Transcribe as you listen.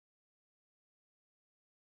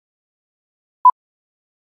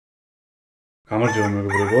გამარჯობა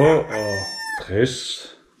მეგობრებო, დღეს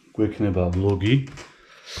გვექნება ვლოგი.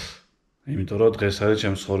 იმიტომ რომ დღეს არის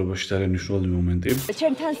ჩემს ცხოვრებაში ძალიან მნიშვნელოვანი მომენტი.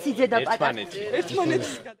 ჩემთან სიძე დაპატაჟებს. ერთმანეთს.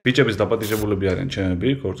 ბიჭების დაპატიჟებულები არიან ჩემები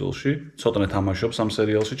ქორწილში. ცოტნე თამაშობს ამ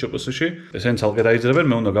სერიალში, Octopusში. ესენი ცალკე დაიძრებენ,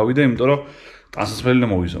 მე უნდა გავიდე, იმიტომ რომ ტანსაცმელი და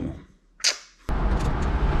მოვიზომო.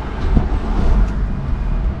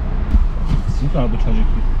 სიკარდო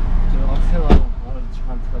ჩაჯიქი.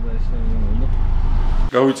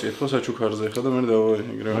 გავიწიეთ ხო საჩუქარზე ხა და მე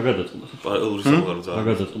დავაიგრე. რა გადაწყდა? პარალელური სამყარო ძაა. რა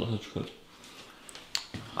გადაწყდა საჩუქარი?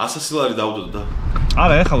 100 ლარი დავდოთ და.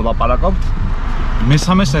 არა, ეხლა ვლაპარაკობთ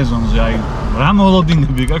მესამე სეზონზე, აი რა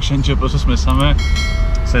მოლოდინები გაქვს შენ Octopus-ის მესამე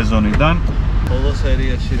სეზონიდან. ბოლო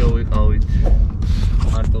სერიაში რო ვიყავით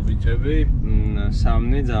მარტო ბიჭები,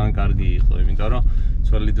 სამნი ძალიან კარგი იყო, იმიტომ რომ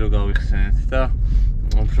ძველი დრო გავიხსენეთ და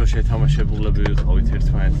უფრო შეთამაშებულები ვიყავით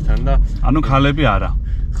ერთმანეთთან და ანუ ქალები არა.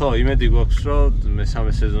 ხო, იმედი გვაქვს, რომ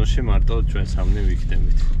მესამე სეზონში მარტო ჩვენ სამნი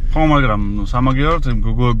ვიქნებით. ხო, მაგრამ სამაგიეროდ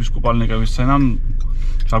გოგოების კუპალნიკების სცენამ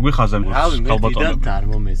საგვიხაზა ქალბატონები. და არ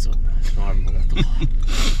მომეწონა, არ მოგატყო.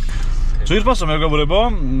 ძვირფასო მეგობრებო,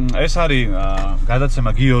 ეს არის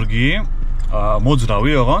გადაცემა გიორგი,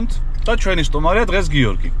 მოძრავი ოღონდ და ჩვენი სტუმარია დღეს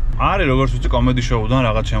გიორგი. არის როგორც ვიცი კომედი შოუდან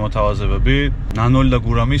რაღაც შემოთავაზებები, ნანოლი და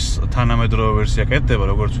გურამის თანამედროვე ვერსია კეთდება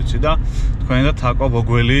როგორც ვიცი და თქვენი და თაკვა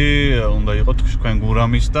ბოგველი უნდა იყოს თქვენ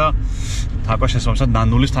გურამის და თაკვა შესაბამისად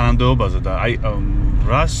ნანოლის თანამდებობაზე და აი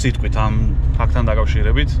რა სიტყვით ამ ფაქტთან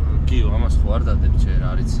დაკავშირებით? კი, ამას ხო არ დადებ ჯერ,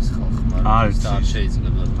 არის ის ხალხი, მაგრამ არ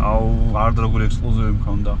შეიძლება. აუ, არ დროგული ექსკლუზივი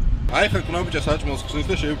მქონდა. აი ხა კუნაბიჭა საჭმელს ხსნით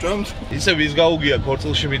და შევჭამთ. ისე ვის გაუგია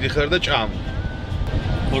ქორწილში მიდიხარ და ჭამ.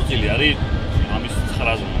 ქორწილი არის ამის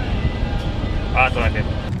 9 ზონა. ატრაკე.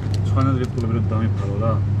 სხვანაირი ფულები რომ დამიფარო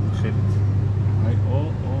რა, ხედით. აი,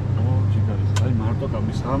 ჯიგარი. აი მარტო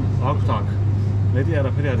კაბისამ აქვს აქ. მეტი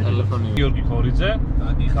არაფერი არის. ტელეფონი. გიორგი ხორიძე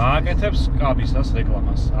გააკეთებს კაბისას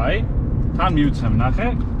რეკლამას. აი, თან მივცემ ნახე,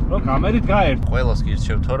 რომ კამერით გაერთ. ყველას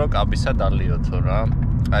გირჩევთო, რომ კაბისა დალიოთო რა.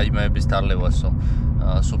 აი მეების დალევასო.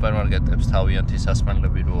 სუპერმარკეტებს თავიანთი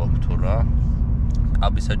სასმელები რო აქვს თუ რა.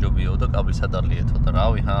 კაბისა ჯობიაო და კაბისა დალიეთო და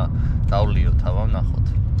რავი, დავლიოთ, ავა ნახოთ.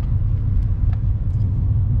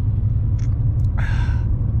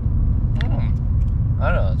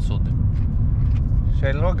 არა, ცუდი.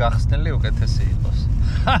 შეიძლება გახსნილი უკეთესი იყოს.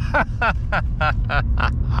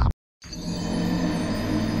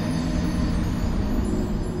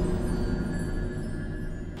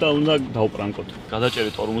 და უნდა დავპრანკოთ.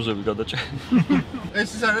 გადაჭერით ორმუზები გადაჭერით. ეს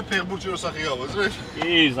ის არის ფეხბურთი რო სახი გავაზრეთ?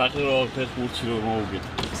 კი, სახი რო ფეხბურთი რო მოვუგეთ.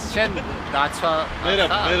 შენ დაცვა. მერაბ.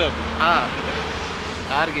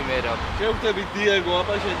 კარგი მერაბ. შევხვდებით დიეგო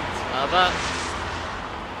აბაშენიც. აბა.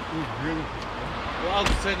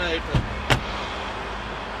 ვაქვს სცენა ერთად.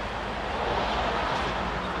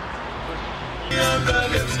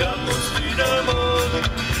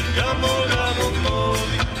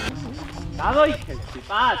 გამოიწერეთ,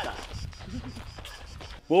 პაატა.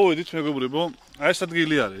 მოვედით მეგობრებო, აი ეს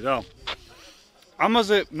ადგილი არის რა.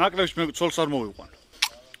 ამაზე ნაკლებში მე ცოლს არ მოვიყვან.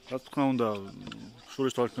 რა თქმა უნდა,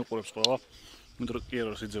 შურის თვალით მიყურებს ყველა. იმიტომ რომ კი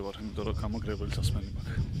არა სიძე ვარ, იმიტომ რომ გამაგრებელი სასმელი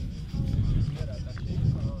მაქვს.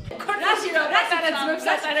 ქორწილში რა განაცმებს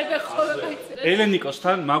აწარებე ხოლმე.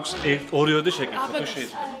 ელენიკოსთან მაქვს 2-3 შეკითხვა თუ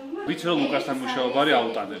შეიძლება. ვიცი რომ ლუკასთან მუშაობა არის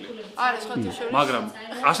აუტანელი. არა, სხვათა შორის. მაგრამ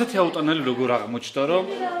ასეთი აუტანელი როგორ აღმოჩნდა რომ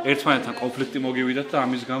ერთმანეთთან კონფლიქტი მოგივიდათ და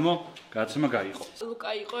ამის გამო გადაცემა გაიყო.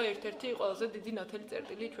 ლუკა იყო ერთ-ერთი ყველაზე დიდი ნათელი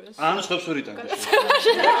წერტილი ჩვენს. ანუ ხებს ვერიტანე.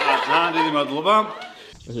 ძალიან დიდი მადლობა.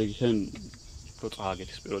 ესე იგი შენ რო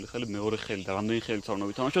წააგეთის პირველი ხელი, მეორე ხელი და რამდენი ხელი თორნო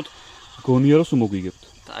ვითამაშოთ, გონია რომ მოგიგებთ.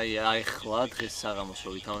 აი ხლა დღეს საღამოს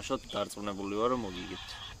რო ვითამაშოთ, დარწმუნებული ვარ რომ მოგიგებთ.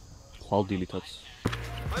 ხვალ დილითაც.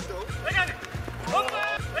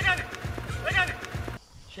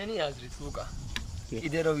 შენი აზრით ლუკა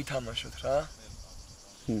კიდე რო ვითამაშოთ რა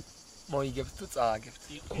მოიგებთ თუ წააგებთ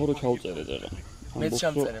ხორო ჩაუწერე წერა მეც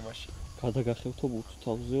ჩამწერე მაშინ გადაგახევთო ბურთს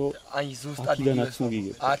თავზეო აი ზუსტად 10-დანაც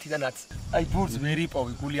მოგიგებთ 10-დანაც აი ბურთს ვერ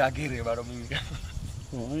იპოვი გული აგერება რომ იმიგა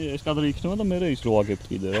აი ეს კადრი იქნება და მე ის რო აგებთ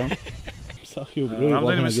კიდე რა მსახიობი რო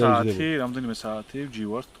რამდენიმე საათი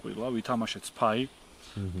ვჯივართ ყველა ვითამაშეთ სპაი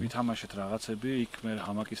ვითამაშეთ რაღაცები იქ მე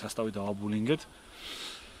ჰამაკის სასტავი დავაბულინგეთ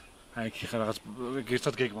აი იქ ხა რაღაც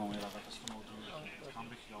გერცად გეგმავენ რაღაცას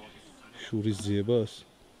შურის ძიებას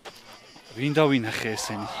ვინ დავინახე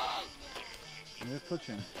ესენი ერთო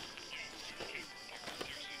ჩემ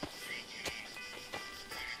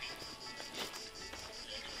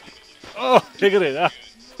ეგრე რა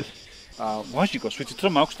ვაშიკოს ვიცით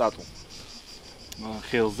რომ მაქვს სტატუ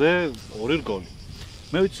ხელზე 2 რგოლი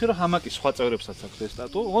მე ვიცი რომ ჰამაკის სხვა წევრებსაც აქვს ეს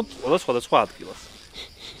სტატუ ოღონდ ყველა სხვადასხვა ადგილას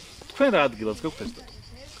თქვენ რა ადგილას გაქვთ ეს სტატუ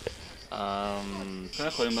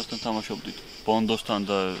ხო იმასთან თამაშობდით ბონდოსთან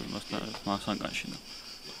და მასანკანში და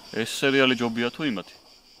ეს სერიალი ჯობია თუ იმათი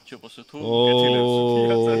ჩეპოსე თუ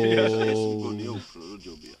ეს მგონია უფრო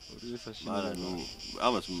ჯობია მაგრამ ნუ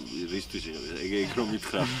ამას რისთვის ეგ რომ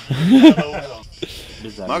მითხრა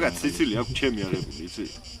მაგათ სიცილი აქვს ჩემი აღებული იცი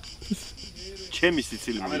ჩემი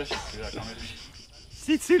სიცილი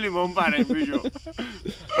სიცილი მომპარე ბიჭო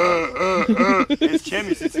ეს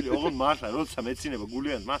ჩემი სიცილი ოღონდ მართლა როცა მეცინება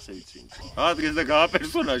გულიან მასე ვიცი ადგეს და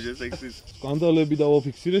გააპერსონაჟეს ექსის სკანდალები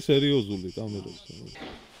დავაფიქსირე სერიოზული კამერებს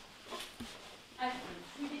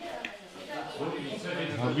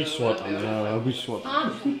აბისვატა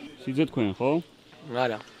სიძე თქვენ ხო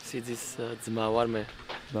არა სიძის ძმა ვარ მე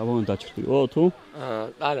დავონ დაჭრიო თუ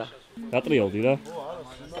არა დატრიალდი რა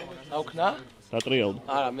აუქნა დატრიალდი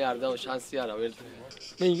არა მე არ დავა შანსი არა ვერ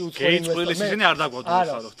მე გეიწყვილი ისინი არ დაგვაქვს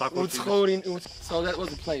so that was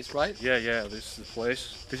the place right yeah this is the place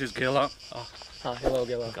this is Gela hello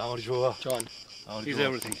Gela გამარჯობა John he's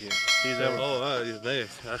everything here he's everything ის მე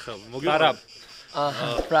ახლა მოგიყვარა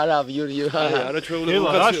proud of you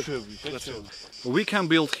we can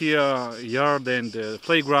build here yard and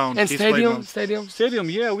playground and stadium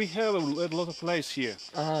yeah we have a lot of place here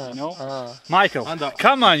you know Michael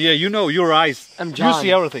come on yeah you know your eyes I'm John. you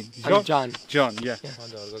see everything I'm John yeah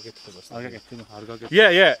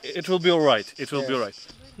it will be all right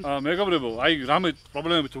მეგობრებო აი რამე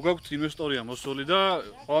პრობლემები თუ გაქვთ ინვესტორია მოსული და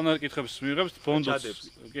ყველანაირ კითხვებს მიიღებთ ბონდოს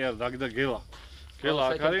კი არა დაგიდა გელა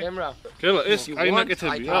აქ არის გელა ეს აი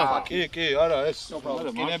ნაკეთები რა კი არა ეს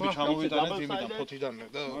კინები ჩამოვიტანეთ იმიდან ფოთიდან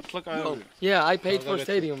და მართლა კაი yeah I paid for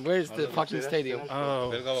stadium where's the fucking stadium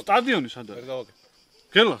სტადიონი სადაა ვერ გავაკეთე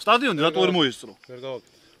გელა სტადიონი რატო ვერ მოესწრო ვერ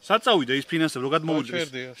გავაკეთე საწავიდა ის ფინანსები რო გადმოუჭრეს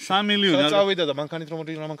 3 მილიონი წავიდა და მანქანით რომ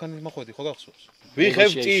მანქანით მოხვედი ხო გახსოვს ვიხევ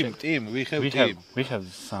team we have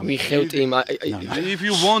some we have team if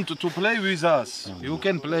you want to play with us you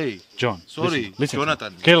can play John sorry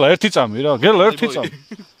Jonathan გელა ერთი წამი რა გელა ერთი წამი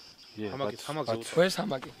hamaki where's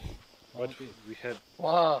hamaki what we had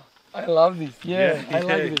wow I love this I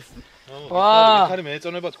like this wow ხარი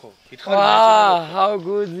მეეწონება თქო wow how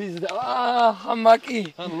good is hamaki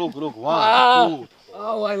look wow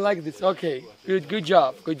oh I like this okay good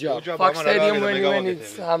job fuck stadium when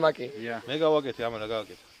it's hamaki yeah მე გავაკეთე ამან რა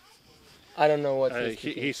გავაკეთე I don't know what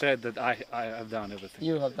he said that I have done everything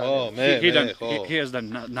you have done he has done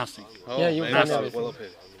nothing yeah you've done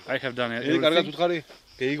everything I have done everything კარგად უთხარი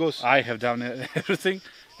გეიგოს I have done everything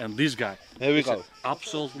and this guy მე ვიყავ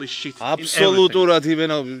absolutely shit აბსოლუტურად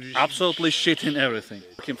იმენა absolutely shit in everything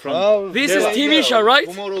this is Timisha right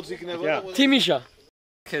უმოროც იქნება Timisha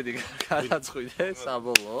ქედი გადაწყვიტე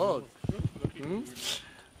საბოლოოდ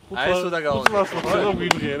აი ეს უნდა გავაკეთო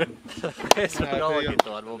ეს უნდა გავაკეთო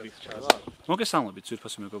არ მომიხრა მოგესალმებით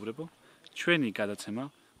ძვირფასი მეგობრებო ჩვენი გადაცემა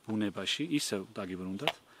ბუნებაში ისევ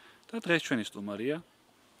დაგიბრუნდათ და დღეს ჩვენი სტუმარია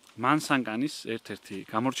მანსანკანის ერთ-ერთი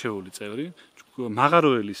გამორჩეული წევრი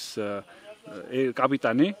მაღაროელის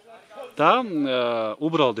კაპიტანი და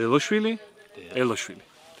უბრალოდ ელოშვილი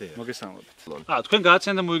მოგესალმებით. თქვენ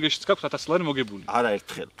გააცენდა მოიგეშიც გაქვთ 1000 ლარი მოგებული.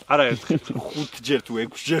 არაერთხელ. 5ჯერ თუ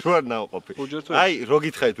 6ჯერ ვარ ნაყოფი. აი, რო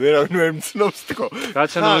გითხარით, ვერავინ ვერ მცნობს თქო.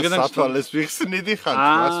 გააცენდა მოიგედან სათვალეს ვიხსნიდი ხან,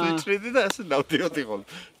 მას ვიჭრიდი და ასე დავდიოდი ხოლმე.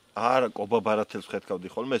 არა, ყობა ბარათელს ხედავდი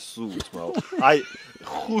ხოლმე სულს მაო. აი,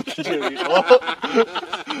 5ჯერ იყო.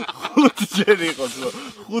 5ჯერ იყო,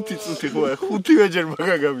 5 წუთი ხო, 5-ვეჯერ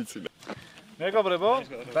მაგა გამიცინა. მეგობრებო,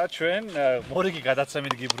 და ჩვენ მორიგი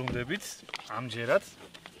გადაცემით გიბრუნდებით ამჯერად.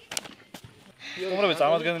 სტუმრები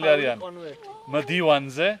წარმოადგენელი არიან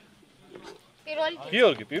მდივანზე.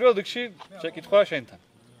 გიორგი, პირველ რიგში შეკითხვა შენთან.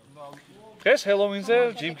 დღეს ჰელოვინზე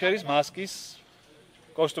ჯიმ კერის მასკის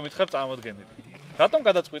კოსტუმით ხარ წარმოადგენელი. რატომ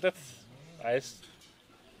გადაწყვიტეთ აი ეს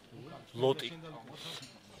ლოტი?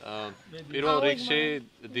 პირველ რიგში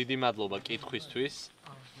დიდი მადლობა კითხვისთვის.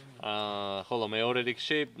 ხოლო მეორე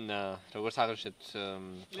რიგში როგორც აღნიშნეთ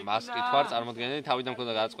მასკით ვარ წარმოადგენელი თავიდან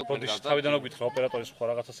მქონდა გადაწყვეტილი თავიდან მოგვითხრა ოპერატორის სხვა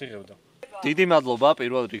რაღაცას იღებდა დიდი მადლობა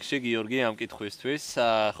პირველ რიგში გიორგი ამ კითხვისთვის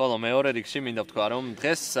ხოლო მეორე რიგში მინდა ვთქვა რომ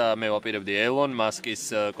დღეს მე ვაპირებდი ელონ მასკის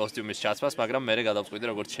კოსტიუმის ჩაცმას მაგრამ მე გადავწყვიტე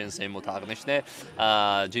როგორც შენ ზემოთ აღნიშნე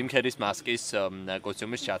ჯიმ კერის მასკის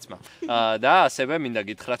კოსტიუმის ჩაცმა და ასევე მინდა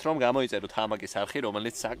გითხრათ რომ გამოიწეროთ ჰამაკის არხი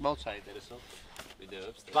რომელიც საკმაოდ საინტერესო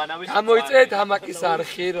გამოიწერეთ ჰამაკის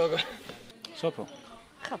არხი როგორ სოფო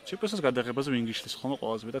ჩიპოსის გადაღებაზე ვინ გიშლის ხოლმე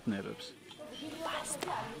ყველაზე მეტად ნერვებს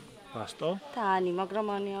ბასტო თანი მაგრამ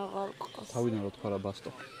ანი აღარ ყავს თავიდან რო თქვა რა ბასტო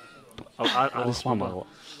არის მამაო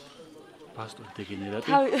ბასტო დეგენერატი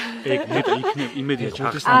ეგ მეტი იქნებ იმედია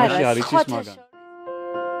ჩახს არის ის მაგან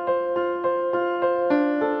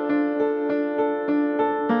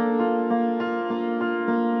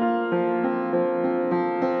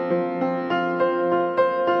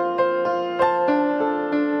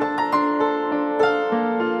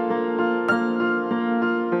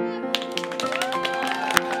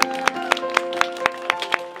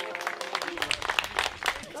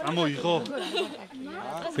გამოიღო.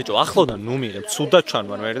 ბიჭო, ახლოდან ნუ მიღებ, ცუდად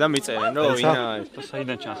ჩანვარ მე და მიწერენ რომ ვინა და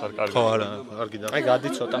საიდან ჩანხარ კარგი. ხო არა, კარგი და. აი გადი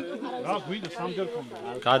ცოტა. რა გვინდა სამჯერ ხომდა.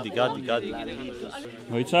 გადი.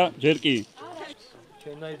 მოიცა, ჯერ კი.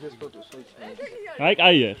 ჩენაიძეს ფოტოს მოიცა. აი,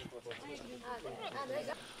 კაია.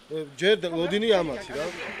 ჯერ ლოდინი ამაცი რა.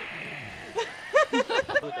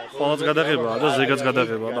 ყველაც გადაღებაა და ზეგაც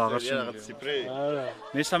გადაღებაა და აღარ რაღაც ციფრი? არა.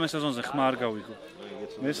 მესამე სეზონზე ხმა არ გავიგო.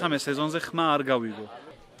 მესამე სეზონზე ხმა არ გავიგო.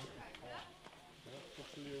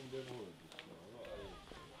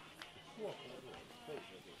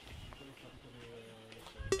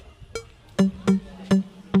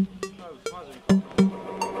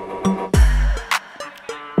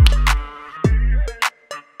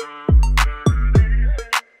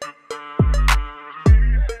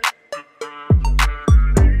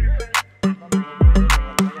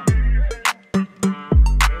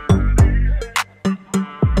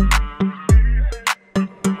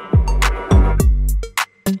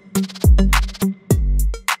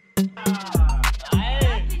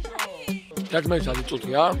 ერთმანეთს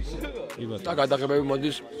აწუხია და გადაღებები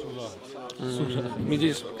მოდის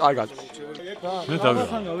მიდის კარგად მე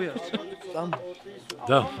დავიღე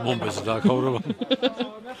და მომბეს დააქავრება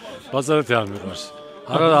ბაზარეთი არ მიყვარს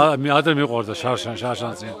არა მე ადრე მიყვარდა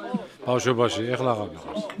შარშანცი ბავშვობაში ეხლა აღარ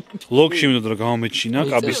მიყვარს ლოგში მინდოდა რომ გამომეჩინა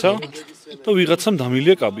კაბისა და ვიღაცამ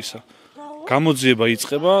დამილია კაბისა გამოძიება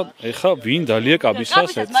იწყება ეხა ვინ დალია კაბისა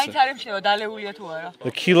სეტზე მაინც არ ემშევა დალეულია თუ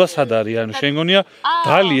არა კილა სად არის ანუ შენ გონია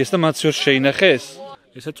დალიეს და მაციორს შეინახეს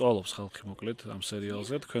ესე წვალობს ხალხი მოკლედ ამ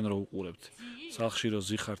სერიალზე თქვენ რო უყურებთ სახლში რო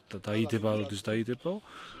ზიხართ და დაიდება როდის დაიდება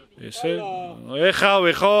ესე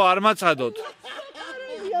ეხავე ხო არ მაცადოთ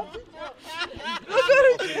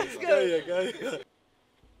გაია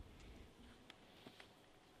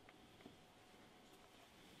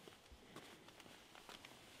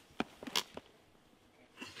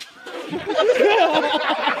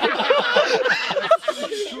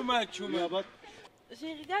Чума, абат.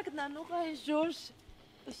 J'ai regardé na noga George.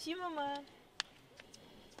 Aussi maman.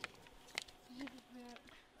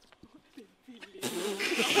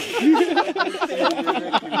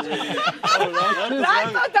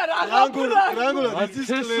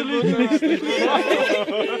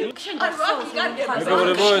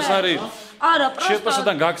 მეგობრებო ეს არის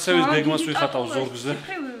შეპასადან გაქცევის გეგმას ვიხატავ ზორგზე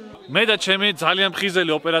მე და ჩემი ძალიან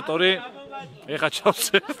მხიზელი ოპერატორი ეხა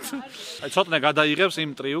ჩავწერთ აი ცოტნე გადაიღებს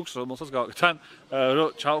იმ ტრიუქს რომელსაც თან რომ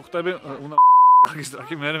ჩავხტები უნდა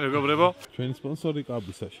გაგისტრაკი მე მეგობრებო ჩვენი სპონსორი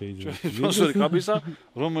კაბისა შეიძლება სპონსორი კაბისა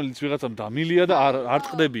რომელიც ვიღაცამ დამილია და არ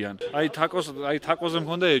ტყდებიან აი თაკოზე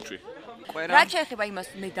მქონდა ეჭვი რა შეიძლება იმას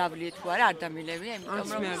მე დავლიე თუ არა არ დამილევია იმიტომ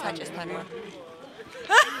რომ საჭესთან ვარ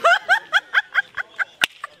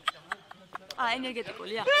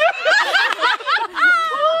ენერგეტიკულია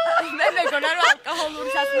მე მეგონა რომ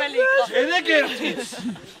ალკოჰოლური სასმელი იყო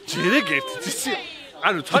ჯერეგერთიც იცი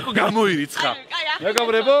ანუ თაკო გამოირიცხა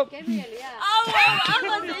მეგობრებო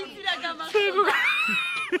ამაზე იცი რა გამახსოვდა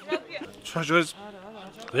შაშოს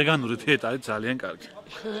ვეგანური დიეტა არის ძალიან კარგი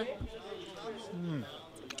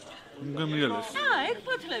გემიელეს ეგ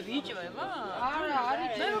ფოთლები იჭმება? არა, არ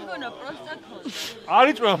იჭმება. მე მგონა პროსტატქონი. არ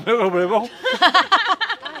იჭმება მეგობრებო.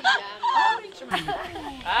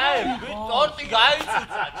 აი, ტორტი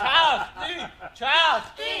გაიციცა, ჩახტი.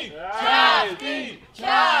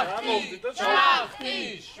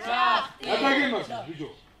 გადაგიმასა, ბიჭო.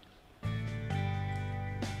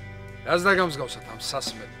 რას დაგამსგავსათ ამ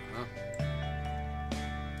სასმელს, რა?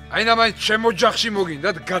 აი და მაინც ჩემო ჯახში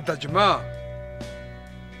მოგინდათ გადაჯმა?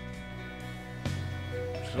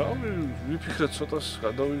 რა ვიფიქრე ცოტას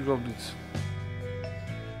გადავიგვამდით.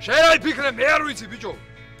 შენ რა იფიქრე, მე არ ვიცი ბიჭო.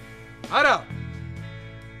 არა.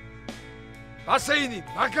 ბასეინი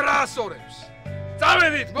მაგრაასორებს.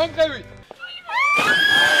 წავედით, მომყევით.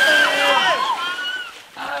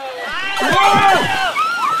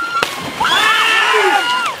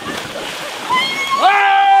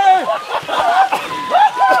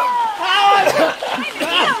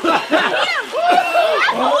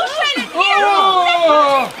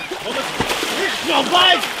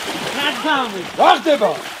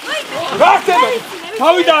 ვახტება!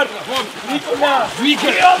 თავი დაარტყა! ნიკოლა!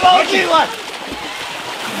 ვიკერა!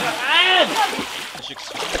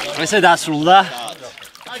 ესე დასრულდა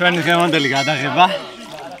ჩვენი დღევანდელი გადაღება.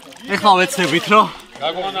 ეხლა ვეცდებით რომ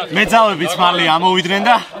მეძავებიც მალე ამოვიდნენ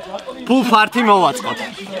და ფულ ფართი მოვაწყოთ.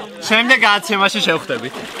 შემდეგ გადაცემაში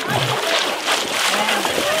შევხვდებით.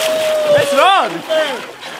 ეს რა არის?